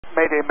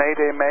Mayday,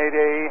 mayday,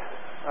 mayday.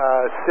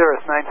 Cirrus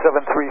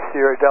 973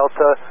 Sierra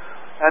Delta.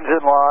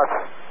 Engine loss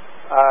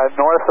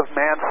north of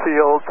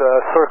Mansfield,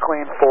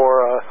 circling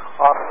for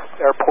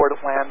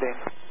off-airport landing.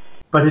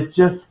 But it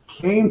just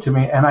came to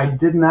me, and I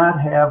did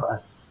not have a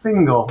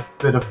single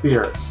bit of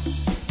fear.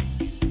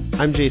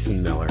 I'm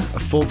Jason Miller, a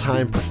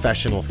full-time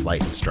professional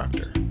flight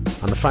instructor.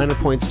 On the Finer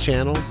Points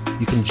channel,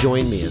 you can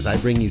join me as I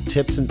bring you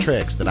tips and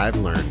tricks that I've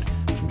learned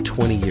from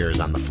 20 years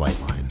on the flight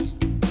line.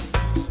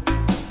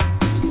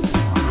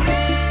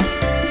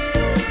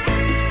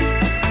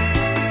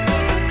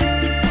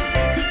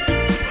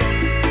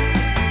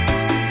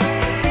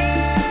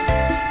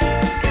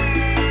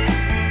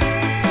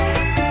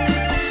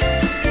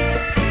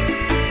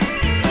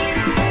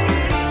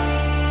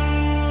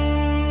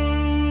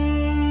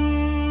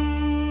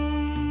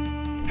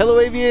 Hello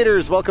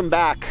aviators, welcome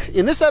back.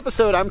 In this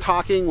episode, I'm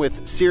talking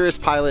with Cirrus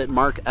pilot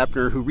Marc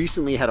Eppner, who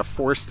recently had a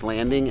forced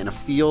landing in a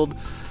field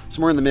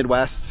somewhere in the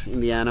Midwest,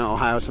 Indiana,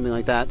 Ohio, something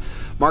like that.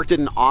 Marc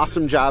did an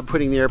awesome job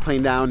putting the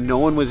airplane down. No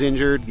one was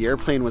injured. The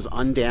airplane was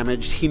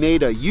undamaged. He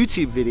made a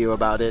YouTube video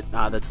about it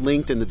that's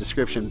linked in the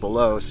description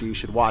below, so you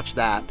should watch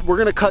that. We're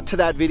gonna cut to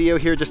that video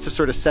here just to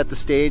sort of set the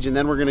stage, and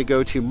then we're gonna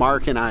go to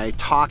Marc and I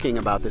talking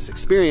about this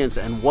experience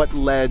and what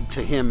led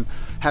to him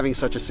having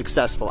such a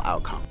successful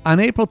outcome.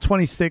 On April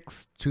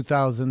 26,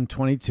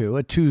 2022,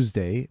 a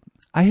Tuesday,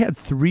 I had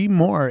 3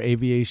 more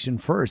aviation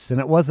firsts,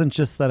 and it wasn't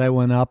just that I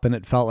went up and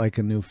it felt like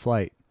a new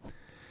flight.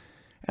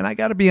 And I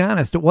got to be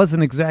honest, it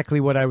wasn't exactly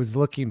what I was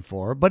looking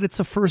for, but it's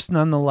a first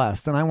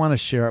nonetheless, and I want to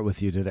share it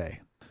with you today.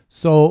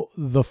 So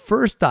the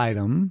first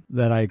item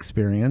that I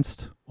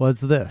experienced was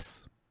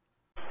this.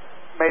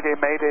 Mayday,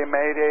 mayday,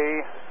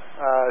 mayday.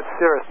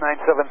 Cirrus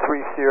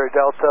 973 Sierra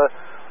Delta.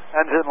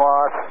 Engine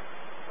loss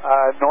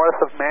north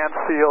of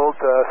Mansfield,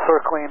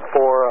 circling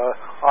for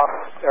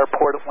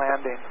off-airport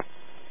landing.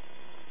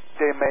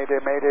 Mayday,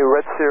 mayday, mayday.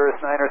 Red Cirrus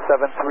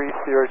 973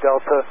 Sierra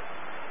Delta.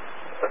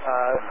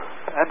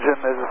 Engine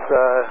is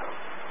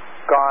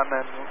gone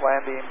and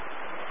landing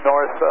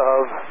north of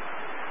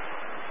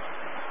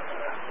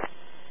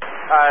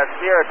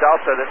Sierra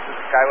Delta. This is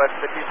Skywest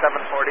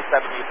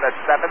 5747. You said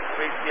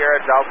 73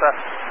 Sierra Delta.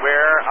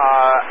 Where,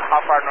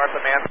 how far north of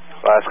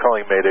Mansfield? Last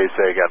calling Mayday,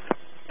 say again.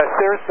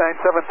 Cirrus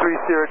 973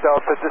 Sierra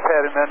Delta just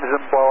had an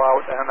engine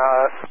blowout, and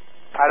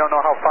I don't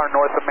know how far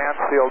north of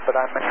Mansfield, but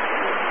I'm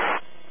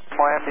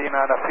landing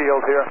on a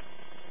field here.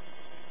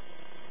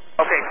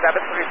 Okay,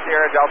 73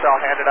 Sierra Delta,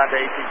 I'll hand it on to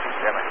ATC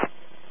Jimmy.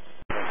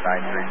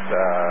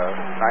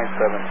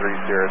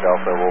 973 Sierra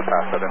Delta, we'll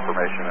pass that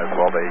information as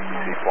well to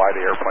ATC. Fly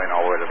the airplane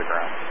all the way to the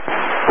ground.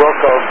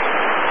 Wilco,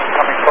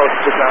 coming close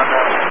to ground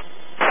now.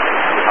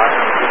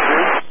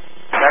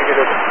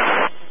 Negative.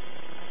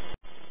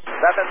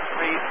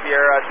 73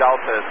 Sierra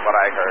Delta is what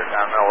I heard.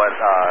 I'm going to let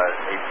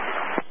ATC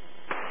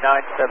know.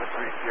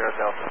 973 Sierra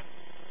Delta.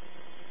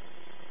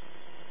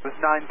 It was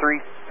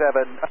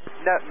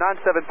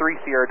 973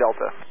 Sierra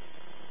Delta.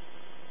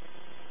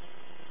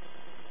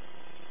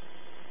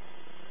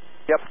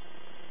 Yep.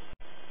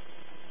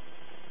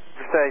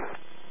 You're safe.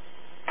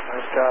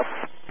 Nice job.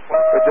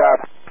 Good job.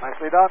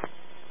 Nicely done.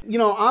 You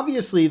know,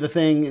 obviously the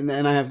thing,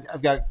 and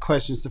I've got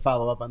questions to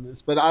follow up on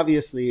this, but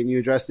obviously, and you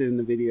addressed it in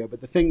the video,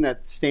 but the thing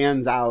that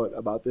stands out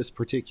about this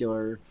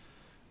particular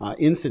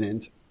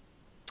incident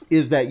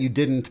is that you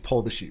didn't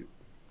pull the chute,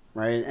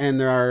 right? And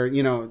there are,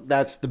 you know,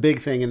 that's the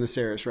big thing in the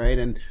Cirrus, right?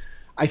 And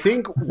I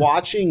think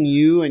watching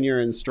you and your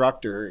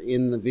instructor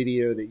in the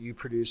video that you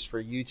produced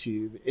for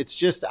YouTube, it's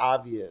just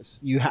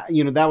obvious. You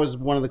know, that was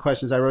one of the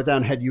questions I wrote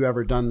down. Had you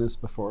ever done this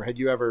before? Had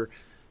you ever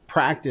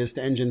practiced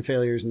engine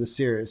failures in the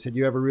Cirrus? Had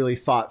you ever really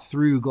thought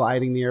through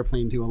gliding the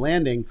airplane to a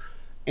landing?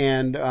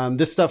 And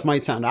this stuff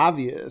might sound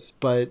obvious,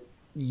 but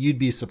you'd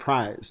be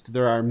surprised.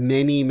 There are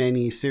many,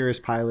 many Cirrus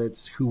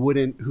pilots who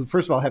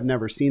first of all have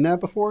never seen that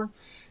before,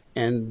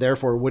 and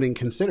therefore wouldn't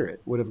consider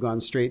it, would have gone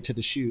straight to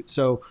the chute.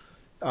 So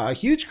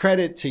huge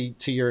credit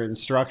to your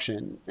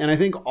instruction. And I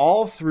think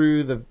all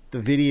through the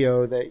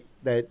video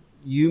that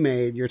you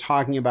made, you're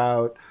talking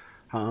about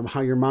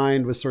how your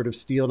mind was sort of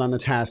steeled on the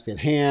task at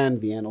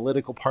hand, the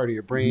analytical part of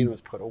your brain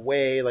was put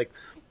away, like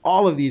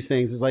all of these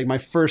things. Is like my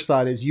first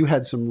thought is you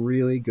had some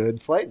really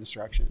good flight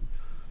instruction.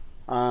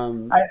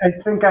 I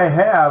think I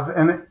have,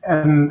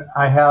 and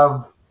I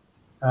have,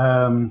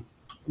 you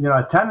know,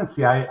 a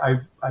tendency. I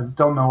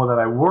don't know that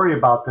I worry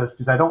about this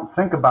because I don't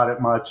think about it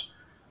much.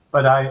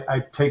 But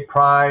I take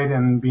pride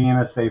in being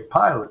a safe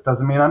pilot.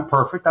 Doesn't mean I'm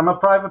perfect. I'm a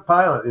private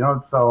pilot, you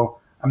know, so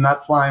I'm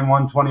not flying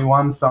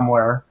 121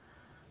 somewhere.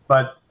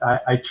 But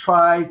I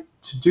try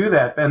to do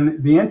that.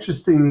 And the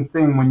interesting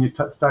thing when you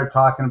start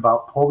talking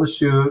about pull the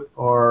chute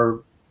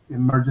or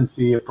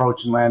emergency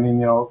approach and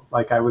landing, you know,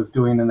 like I was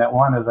doing in that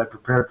one as I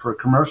prepared for a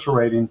commercial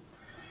rating,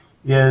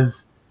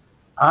 is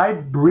I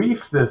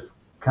brief this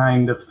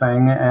kind of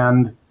thing.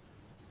 And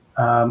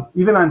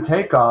even on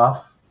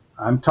takeoff,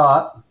 I'm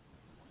taught,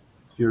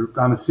 you're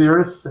on a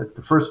Cirrus at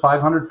the first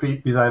 500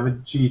 feet because I have a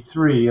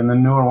G3 and the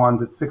newer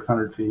ones at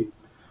 600 feet.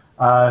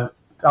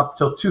 Up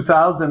till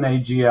 2000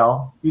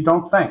 AGL, you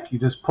don't think, you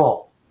just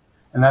pull.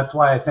 And that's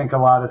why I think a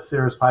lot of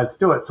Cirrus pilots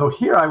do it. So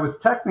here I was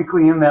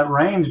technically in that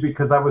range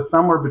because I was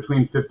somewhere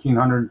between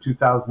 1,500 and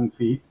 2,000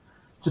 feet.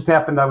 Just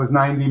happened I was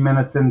 90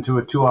 minutes into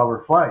a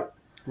 2-hour flight.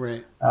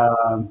 Right.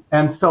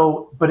 And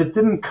so, but it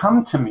didn't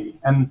come to me.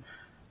 And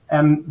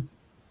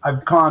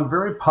I've gone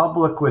very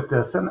public with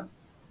this, and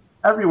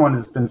everyone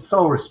has been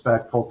so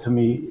respectful to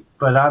me.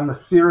 But on the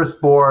Cirrus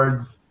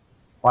boards,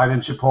 why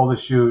didn't you pull the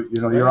chute?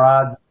 You know, Right. your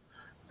odds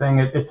thing,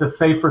 it's a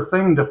safer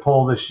thing to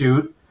pull the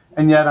chute.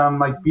 And yet on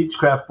like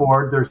Beechcraft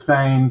board, they're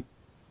saying,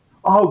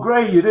 oh,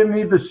 great, you didn't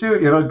need the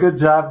chute. You know, good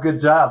job, good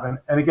job.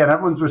 And again,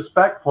 everyone's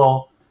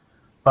respectful.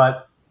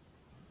 But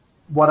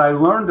what I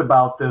learned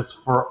about this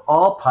for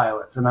all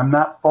pilots, and I'm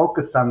not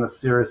focused on the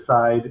Cirrus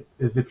side,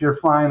 is if you're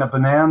flying a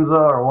Bonanza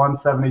or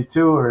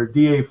 172 or a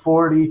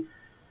DA-40,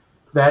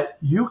 that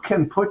you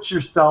can put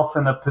yourself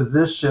in a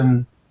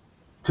position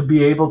to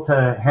be able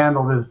to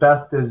handle as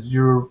best as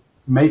your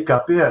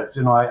makeup is.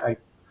 You know,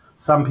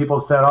 some people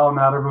said, oh,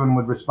 not everyone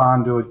would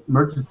respond to an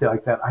emergency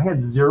like that. I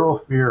had zero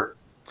fear.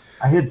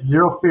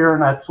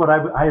 And that's what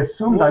I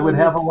assumed I would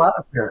have a lot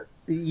of fear.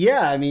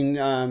 Yeah, I mean,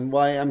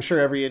 well, I'm sure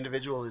every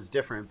individual is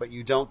different, but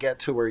you don't get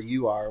to where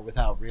you are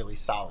without really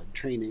solid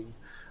training.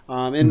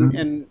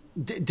 And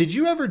did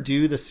you ever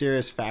do the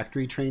Cirrus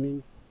factory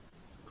training?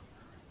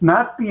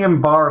 Not the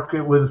embark.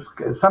 It was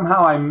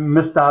somehow I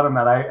missed out on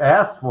that. I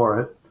asked for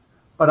it,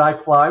 but I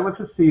fly with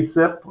a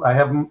CSIP. I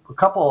have a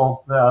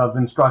couple of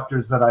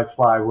instructors that I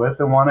fly with,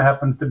 and one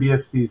happens to be a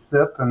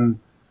CSIP. And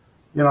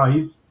you know,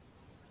 he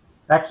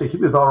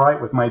was all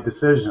right with my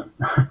decision.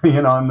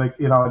 You know, and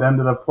it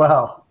ended up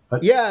well.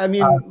 But, yeah, I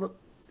mean,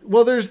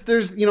 well, there's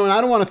and I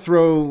don't want to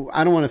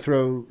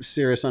throw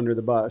Cirrus under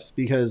the bus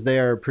because they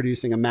are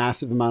producing a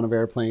massive amount of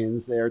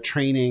airplanes. They are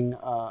training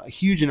a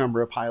huge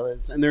number of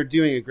pilots, and they're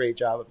doing a great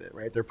job of it.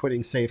 Right, they're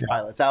putting safe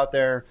pilots out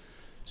there,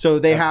 so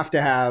they have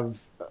to have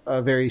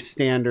a very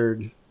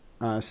standard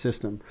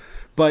system.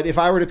 But if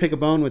I were to pick a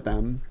bone with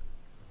them,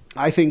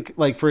 I think,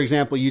 like, for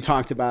example, you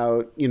talked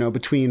about,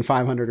 between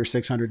 500 or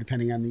 600,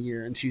 depending on the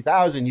year. In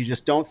 2000, you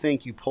just don't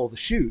think you pull the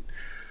chute.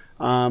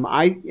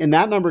 And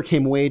that number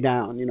came way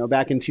down.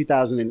 Back in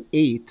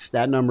 2008,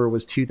 that number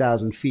was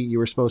 2,000 feet. You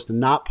were supposed to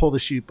not pull the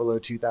chute below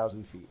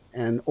 2,000 feet.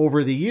 And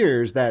over the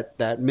years,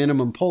 that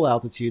minimum pull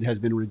altitude has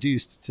been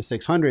reduced to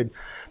 600.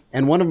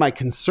 And one of my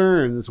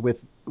concerns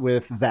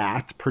with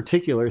that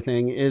particular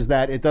thing is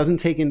that it doesn't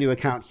take into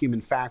account human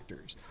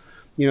factors.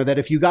 That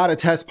if you got a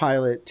test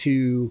pilot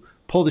to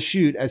pull the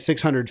chute at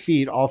 600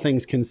 feet, all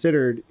things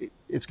considered,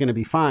 it's going to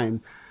be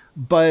fine.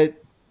 But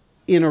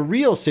in a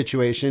real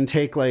situation,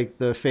 take like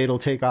the fatal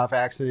takeoff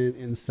accident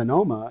in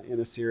Sonoma in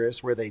a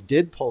Cirrus where they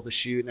did pull the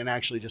chute and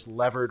actually just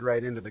levered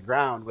right into the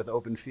ground with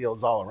open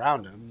fields all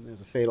around them.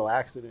 There's a fatal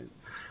accident.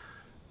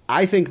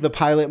 I think the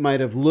pilot might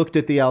have looked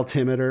at the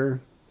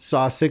altimeter,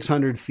 saw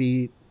 600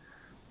 feet,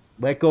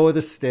 let go of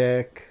the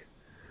stick,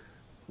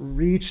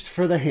 reached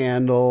for the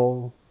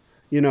handle,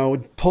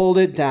 pulled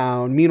it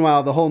down.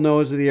 Meanwhile, the whole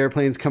nose of the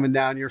airplane's coming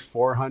down. You're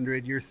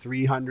 400, you're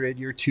 300,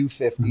 you're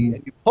 250,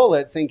 and you pull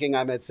it thinking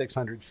I'm at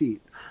 600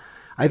 feet.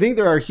 I think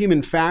there are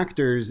human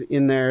factors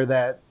in there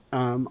that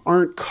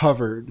aren't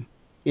covered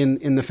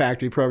in the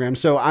factory program.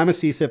 So I'm a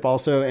CSIP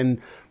also,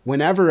 and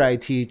whenever I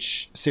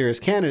teach Cirrus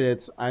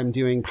candidates, I'm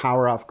doing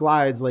power off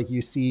glides like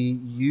you see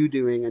you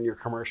doing in your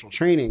commercial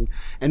training,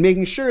 and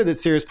making sure that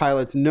Cirrus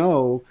pilots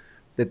know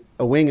that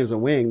a wing is a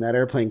wing, that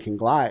airplane can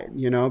glide,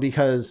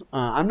 because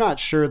I'm not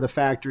sure the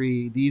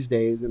factory these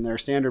days in their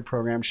standard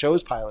program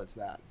shows pilots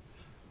that,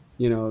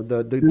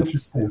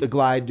 the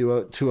glide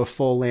to a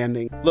full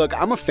landing. Look,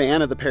 I'm a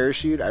fan of the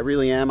parachute. I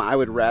really am. I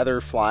would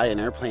rather fly an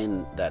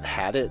airplane that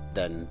had it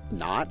than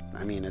not.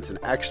 I mean, it's an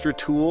extra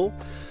tool,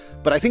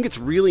 but I think it's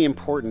really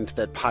important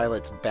that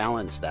pilots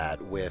balance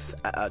that with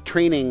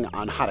training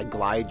on how to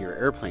glide your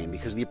airplane,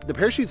 because the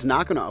parachute's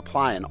not going to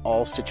apply in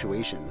all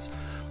situations.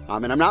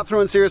 And I'm not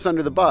throwing Cirrus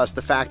under the bus.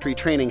 The factory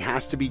training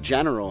has to be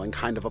general and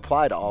kind of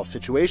apply to all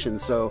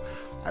situations. So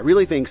I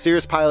really think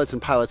Cirrus pilots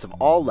and pilots of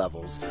all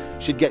levels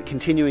should get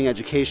continuing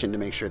education to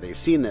make sure they've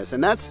seen this.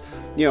 And that's,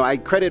 I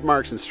credit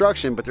Marc's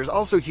instruction, but there's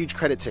also huge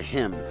credit to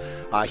him.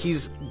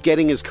 He's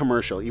getting his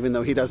commercial, even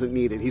though he doesn't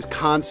need it. He's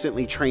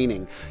constantly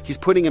training. He's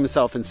putting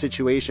himself in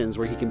situations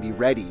where he can be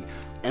ready.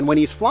 And when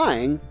he's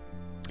flying,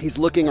 he's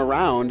looking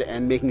around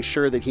and making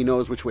sure that he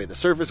knows which way the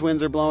surface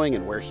winds are blowing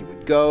and where he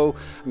would go.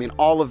 I mean,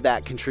 all of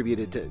that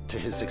contributed to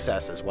his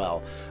success as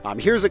well.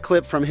 Here's a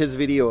clip from his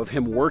video of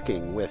him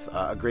working with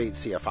a great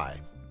CFI.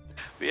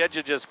 The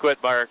engine just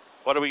quit, Marc.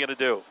 What are we going to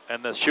do?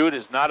 And the chute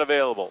is not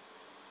available.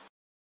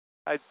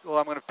 I'm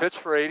going to pitch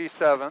for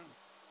 87.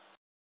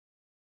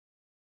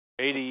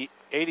 88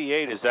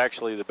 is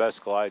actually the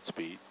best glide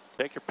speed.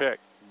 Take your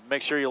pick.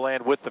 Make sure you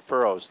land with the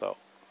furrows, though.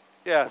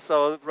 Yeah,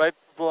 so right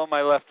below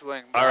my left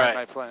wing. All right.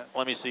 My plane.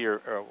 Let me see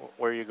where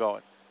are you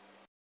going?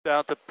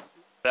 Down to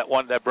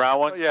that brown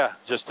one? Yeah.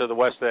 Just to the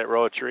west of that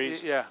row of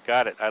trees? Yeah.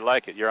 Got it. I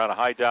like it. You're on a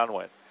high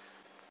downwind.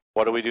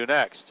 What do we do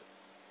next?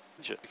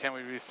 Can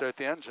we restart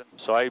the engine?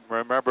 So I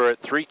remember it,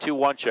 3, 2,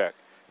 1 check.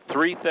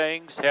 3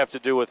 things have to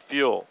do with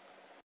fuel.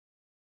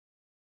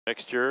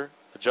 Mixture,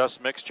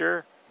 adjust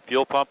mixture,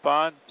 fuel pump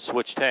on,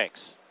 switch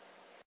tanks.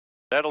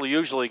 That'll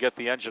usually get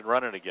the engine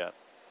running again.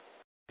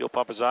 Fuel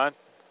pump is on?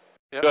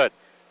 Yep. Good.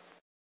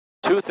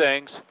 2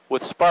 things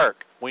with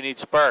spark. We need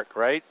spark,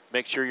 right?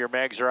 Make sure your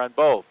mags are on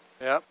both.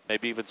 Yep.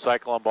 Maybe even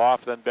cycle them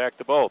off, then back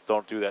to both.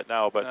 Don't do that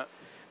now. But Yep.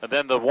 And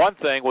then the one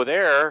thing with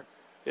air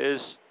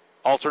is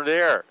alternate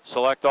air.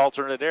 Select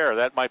alternate air.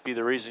 That might be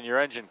the reason your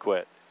engine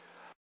quit.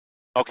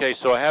 Okay,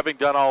 so having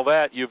done all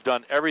that, you've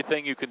done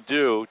everything you can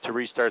do to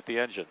restart the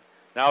engine.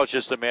 Now it's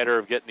just a matter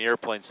of getting the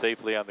airplane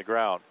safely on the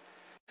ground.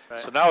 Right.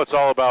 So now it's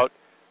all about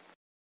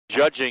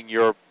judging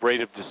your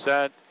rate of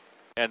descent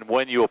and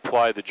when you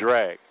apply the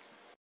drag.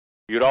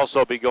 You'd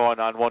also be going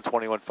on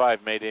 121.5,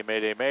 Mayday,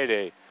 Mayday,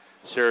 Mayday.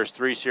 Cirrus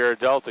 3 Sierra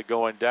Delta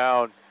going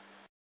down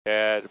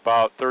at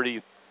about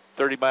 30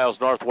 miles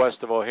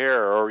northwest of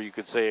O'Hare, or you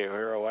could say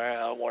O'Hare,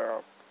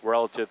 well,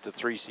 relative to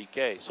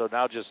 3CK. So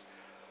now just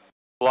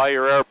fly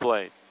your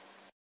airplane.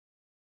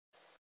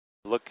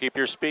 Keep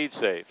your speed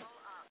safe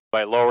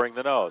by lowering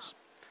the nose.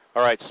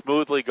 All right,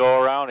 smoothly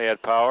go around,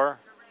 add power.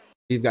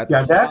 You've got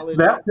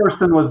that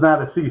person was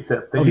not a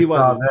CSIP that you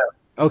saw there.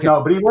 Okay.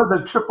 No, but he was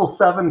a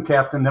 777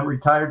 captain that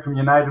retired from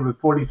United with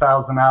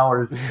 40,000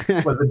 hours,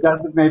 was a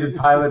designated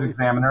pilot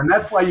examiner. And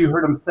that's why you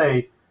heard him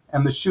say,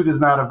 and the chute is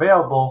not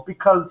available,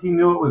 because he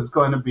knew it was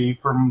going to be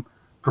from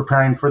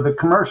preparing for the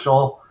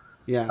commercial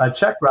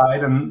check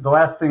ride. And the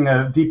last thing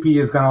a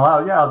DP is going to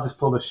allow, I'll just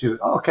pull the chute.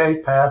 Okay,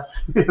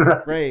 pass.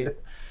 Right.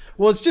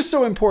 Well, it's just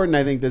so important,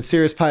 I think, that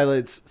Cirrus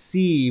pilots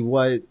see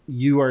what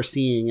you are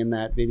seeing in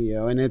that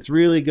video. And it's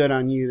really good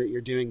on you that you're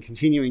doing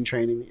continuing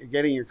training, that you're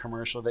getting your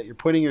commercial, that you're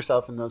putting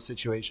yourself in those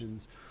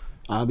situations.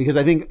 Because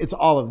I think it's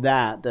all of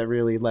that that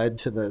really led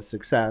to the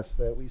success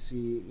that we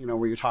see,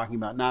 where you're talking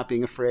about not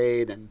being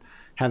afraid and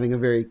having a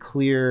very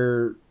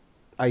clear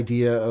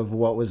idea of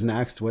what was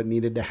next, what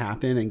needed to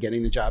happen, and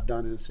getting the job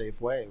done in a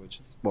safe way, which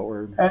is what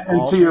we're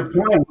and to your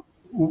point,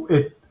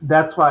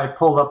 that's why I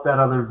pulled up that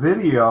other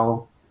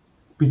video.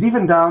 Because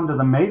even down to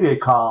the Mayday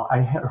call,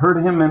 I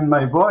heard him in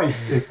my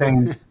voice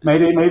saying,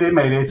 Mayday, Mayday,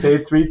 Mayday, say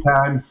it 3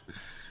 times.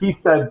 He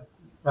said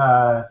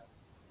 3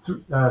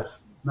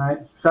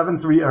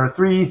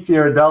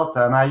 Sierra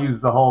Delta, and I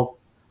used the whole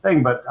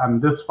thing, but I'm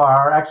this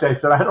far. Actually, I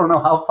said, I don't know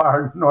how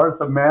far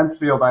north of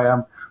Mansfield I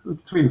am. It was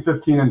between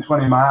 15 and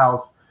 20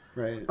 miles.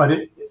 Right.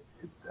 But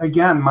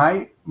again,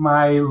 my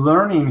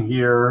learning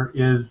here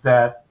is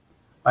that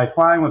by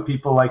flying with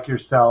people like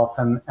yourself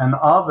and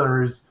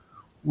others,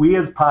 we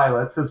as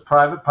pilots, as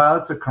private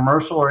pilots or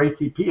commercial or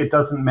ATP, it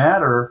doesn't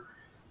matter,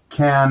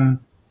 can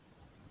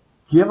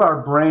give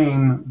our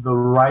brain the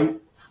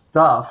right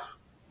stuff,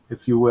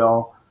 if you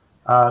will.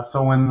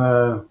 So when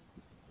the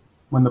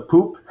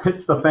poop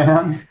hits the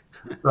fan,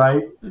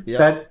 right,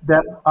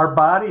 that our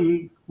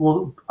body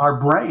our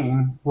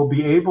brain will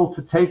be able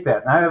to take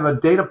that. And I have a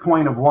data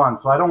point of 1,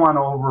 so I don't want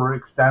to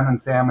overextend and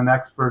say I'm an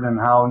expert in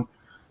how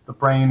the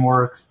brain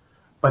works.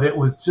 But it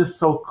was just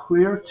so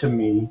clear to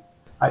me.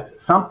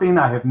 Something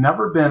I have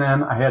never been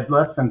in. I had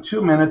less than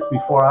 2 minutes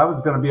before I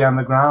was going to be on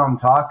the ground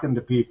talking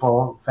to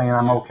people saying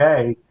I'm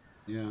okay.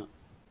 Yeah.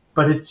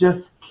 But it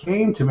just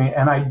came to me,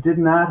 and I did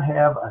not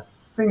have a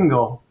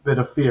single bit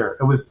of fear.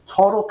 It was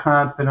total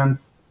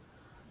confidence.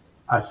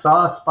 I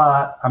saw a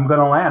spot, I'm going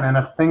to land. And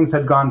if things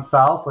had gone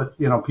south,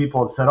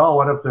 people have said, oh,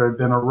 what if there had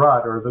been a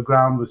rut or the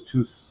ground was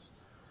too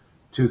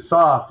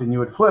soft and you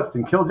had flipped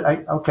and killed?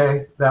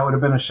 Okay, that would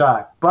have been a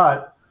shock.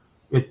 But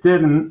it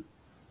didn't.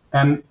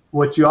 And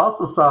what you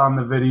also saw in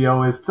the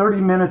video is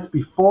 30 minutes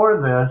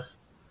before this,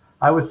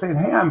 I was saying,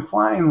 hey, I'm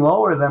flying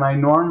lower than I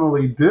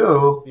normally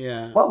do.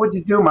 Yeah. What would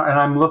you do, Marc? And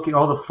I'm looking,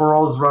 the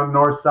furrows run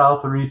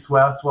north-south or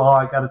east-west. Well,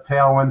 I got a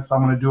tailwind, so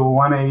I'm going to do a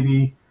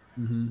 180.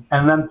 Mm-hmm.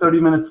 And then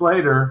 30 minutes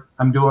later,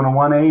 I'm doing a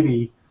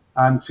 180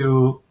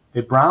 onto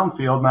a brown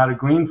field, not a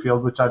green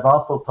field, which I've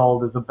also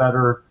told is a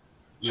better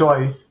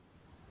choice.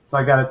 So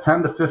I got a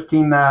 10 to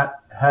 15 knot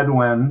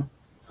headwind.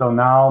 So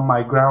now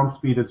my ground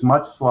speed is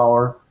much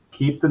slower.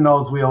 Keep the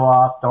nose wheel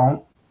off.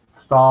 Don't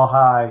stall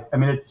high. I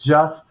mean, it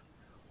just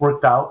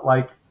worked out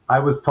like I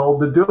was told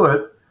to do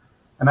it,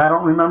 and I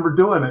don't remember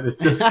doing it. It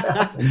just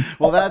happened.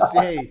 Well,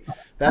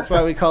 that's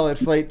why we call it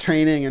flight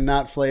training and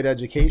not flight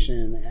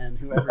education. And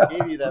whoever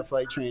gave you that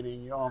flight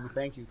training, you owe him a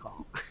thank you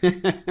call.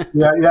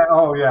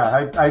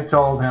 I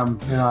told him,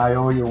 I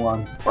owe you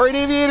one. All right,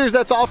 aviators,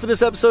 that's all for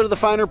this episode of The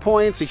Finer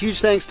Points. A huge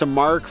thanks to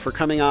Marc for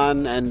coming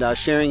on and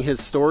sharing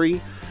his story.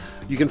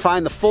 You can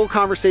find the full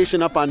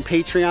conversation up on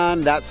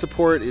Patreon. That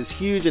support is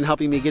huge in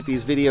helping me get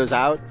these videos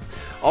out.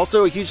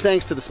 Also, a huge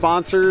thanks to the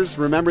sponsors.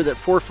 Remember that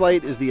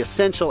 4Flight is the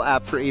essential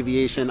app for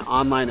aviation,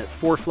 online at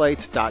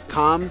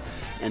 4flight.com.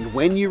 And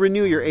when you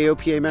renew your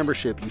AOPA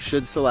membership, you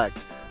should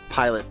select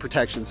Pilot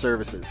Protection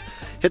Services.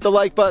 Hit the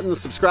like button,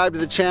 subscribe to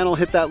the channel,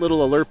 hit that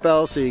little alert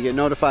bell so you get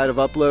notified of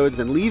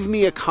uploads, and leave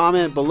me a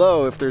comment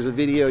below if there's a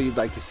video you'd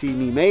like to see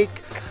me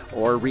make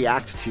or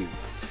react to.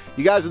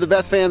 You guys are the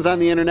best fans on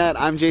the internet.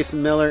 I'm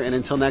Jason Miller, and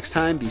until next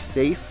time, be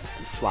safe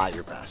and fly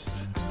your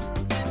best.